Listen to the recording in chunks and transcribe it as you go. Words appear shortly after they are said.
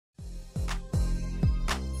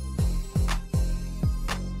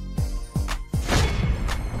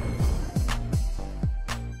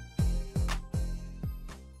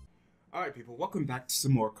Alright people, welcome back to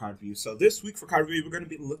some more card reviews. So this week for card review, we're going to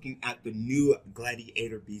be looking at the new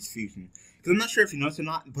Gladiator Beast fusion. Because I'm not sure if you noticed or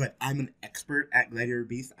not, but I'm an expert at Gladiator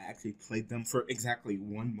Beast. I actually played them for exactly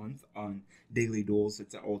 1 month on Daily Duels.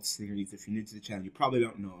 It's an old series. If you're new to the channel, you probably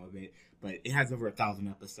don't know of it. But it has over 1,000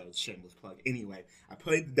 episodes, shameless plug. Anyway, I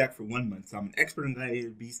played the deck for 1 month, so I'm an expert in Gladiator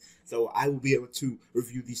Beast. So I will be able to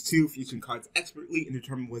review these two fusion cards expertly and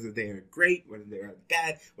determine whether they are great, whether they are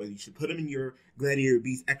bad, whether you should put them in your Gladiator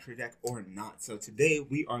Beast extra deck or not. So today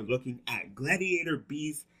we are looking at Gladiator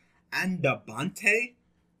Beast Andabatae.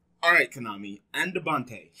 Alright, Konami,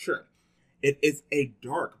 Andabatae, sure. It is a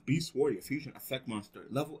dark Beast Warrior fusion effect monster,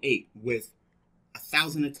 level 8 with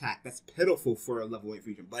 1,000 attack. That's pitiful for a level 8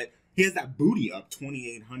 fusion, but he has that booty up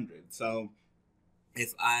 2,800. So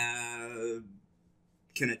if I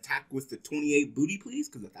can attack with the 28 booty, please,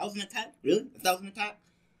 because 1,000 attack, really? 1,000 attack?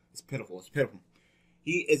 It's pitiful, it's pitiful.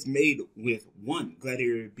 He is made with one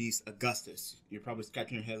Gladiator Beast Augustus. You're probably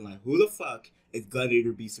scratching your head like, who the fuck is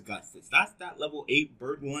Gladiator Beast Augustus? That's that level 8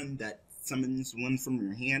 bird one that summons one from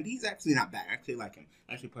your hand. He's actually not bad. I actually like him.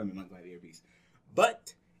 I actually play him in my Gladiator Beast.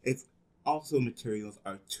 But it's also materials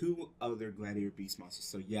are 2 other Gladiator Beast monsters.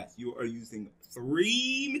 So yes, you are using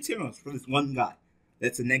 3 materials for this one guy.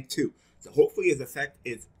 That's a -2. So hopefully his effect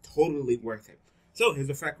is totally worth it. So his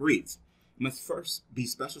effect reads: you must first be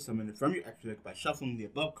special summoned from your extra deck by shuffling the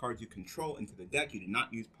above cards you control into the deck. You do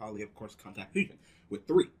not use Poly, of course, Contact Fusion with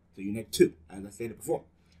 3. So you -2, as I stated before.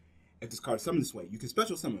 If this card is summoned this way, you can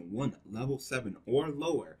special summon 1 level 7 or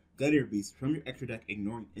lower Gladiator Beast from your extra deck,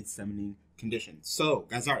 ignoring its summoning conditions. So,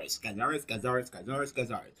 Gazaris.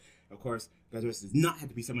 Of course, Gazaris does not have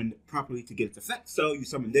to be summoned properly to get its effect. So, you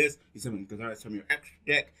summon this, you summon Gazaris from your extra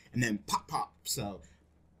deck, and then pop. So,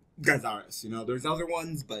 Gazaris. You know, there's other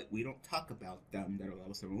ones, but we don't talk about them that are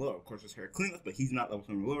level 7 or lower. Of course, there's Heraclius, but he's not level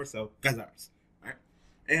 7 or lower, so Gazaris. Alright?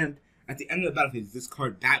 And at the end of the battlefield, this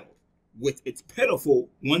card battled with its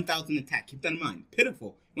pitiful 1,000 attack. Keep that in mind.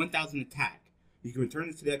 Pitiful 1,000 attack. You can return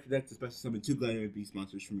this to the extra deck to special summon 2 Gladiator Beast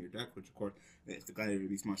monsters from your deck, which of course, if the Gladiator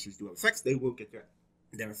Beast monsters do have effects, they will get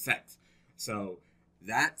their effects. So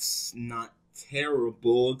that's not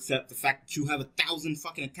terrible, except the fact that you have 1,000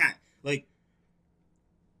 fucking attack. Like,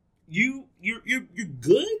 you're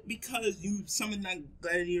good because you summon that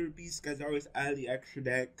Gladiator Beast guys always out of the extra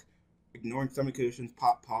deck, ignoring summon conditions,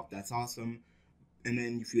 pop, that's awesome. And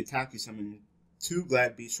then if you attack, you summon 2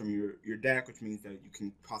 Glad Beasts from your deck, which means that you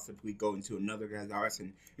can possibly go into another Gazaris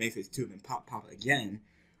and maybe it's 2 and then pop again.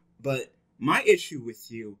 But my issue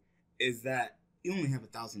with you is that you only have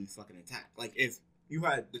 1,000 fucking attack. Like, if you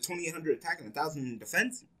had the 2,800 attack and 1,000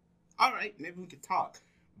 defense, alright, maybe we could talk.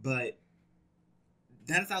 But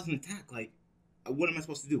that 1,000 attack, like, what am I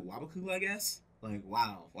supposed to do? Wabaku, I guess? Like,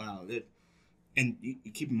 wow. And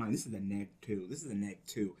you keep in mind, this is a -2. This is a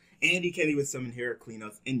 -2. And you can't even summon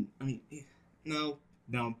Heraclius. And, I mean, no.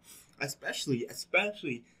 Especially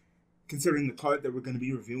considering the card that we're going to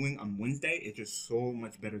be reviewing on Wednesday is just so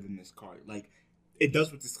much better than this card. Like, it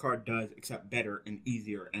does what this card does, except better and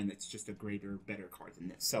easier, and it's just a better card than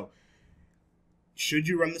this. So, should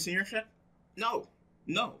you run this in your set? No.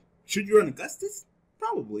 Should you run Augustus?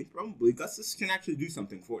 Probably. Augustus can actually do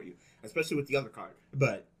something for you, especially with the other card.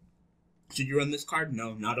 But should you run this card?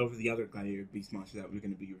 No, not over the other Gladiator Beast monster that we're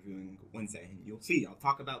going to be reviewing Wednesday. And you'll see, I'll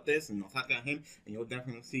talk about this, and I'll talk about him, and you'll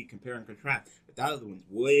definitely see, compare and contrast. But that other one's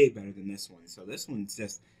way better than this one. So this one's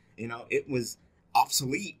just, you know, it was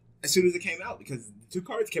obsolete as soon as it came out, because the 2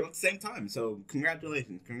 cards came out at the same time. So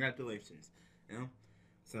congratulations, you know?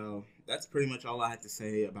 So that's pretty much all I had to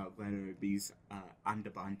say about Gladiator Beast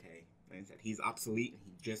Andabatae. Like I said, he's obsolete, and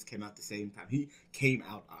he just came out at the same time. He came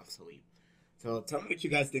out obsolete. So tell me what you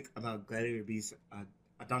guys think about Gladiator Beast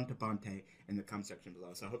Andabatae in the comment section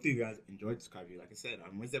below. So I hope you guys enjoyed this card review. Like I said,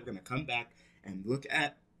 on Wednesday we're going to come back and look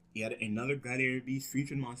at yet another Gladiator Beast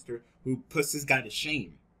fusion monster who puts this guy to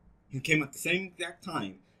shame. Who came at the same exact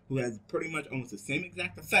time, who has pretty much almost the same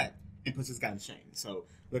exact effect, and puts this guy to shame. So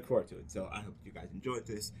look forward to it. So I hope you guys enjoyed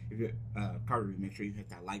this. If you're card review, make sure you hit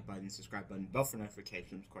that like button, subscribe button, bell for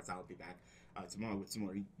notifications. Of course, I'll be back tomorrow with some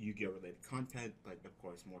more Yu-Gi-Oh related content, but of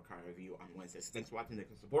course more card review on Wednesday. So thanks for watching,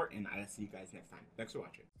 thanks for support, and I'll see you guys next time. Thanks for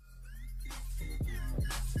watching.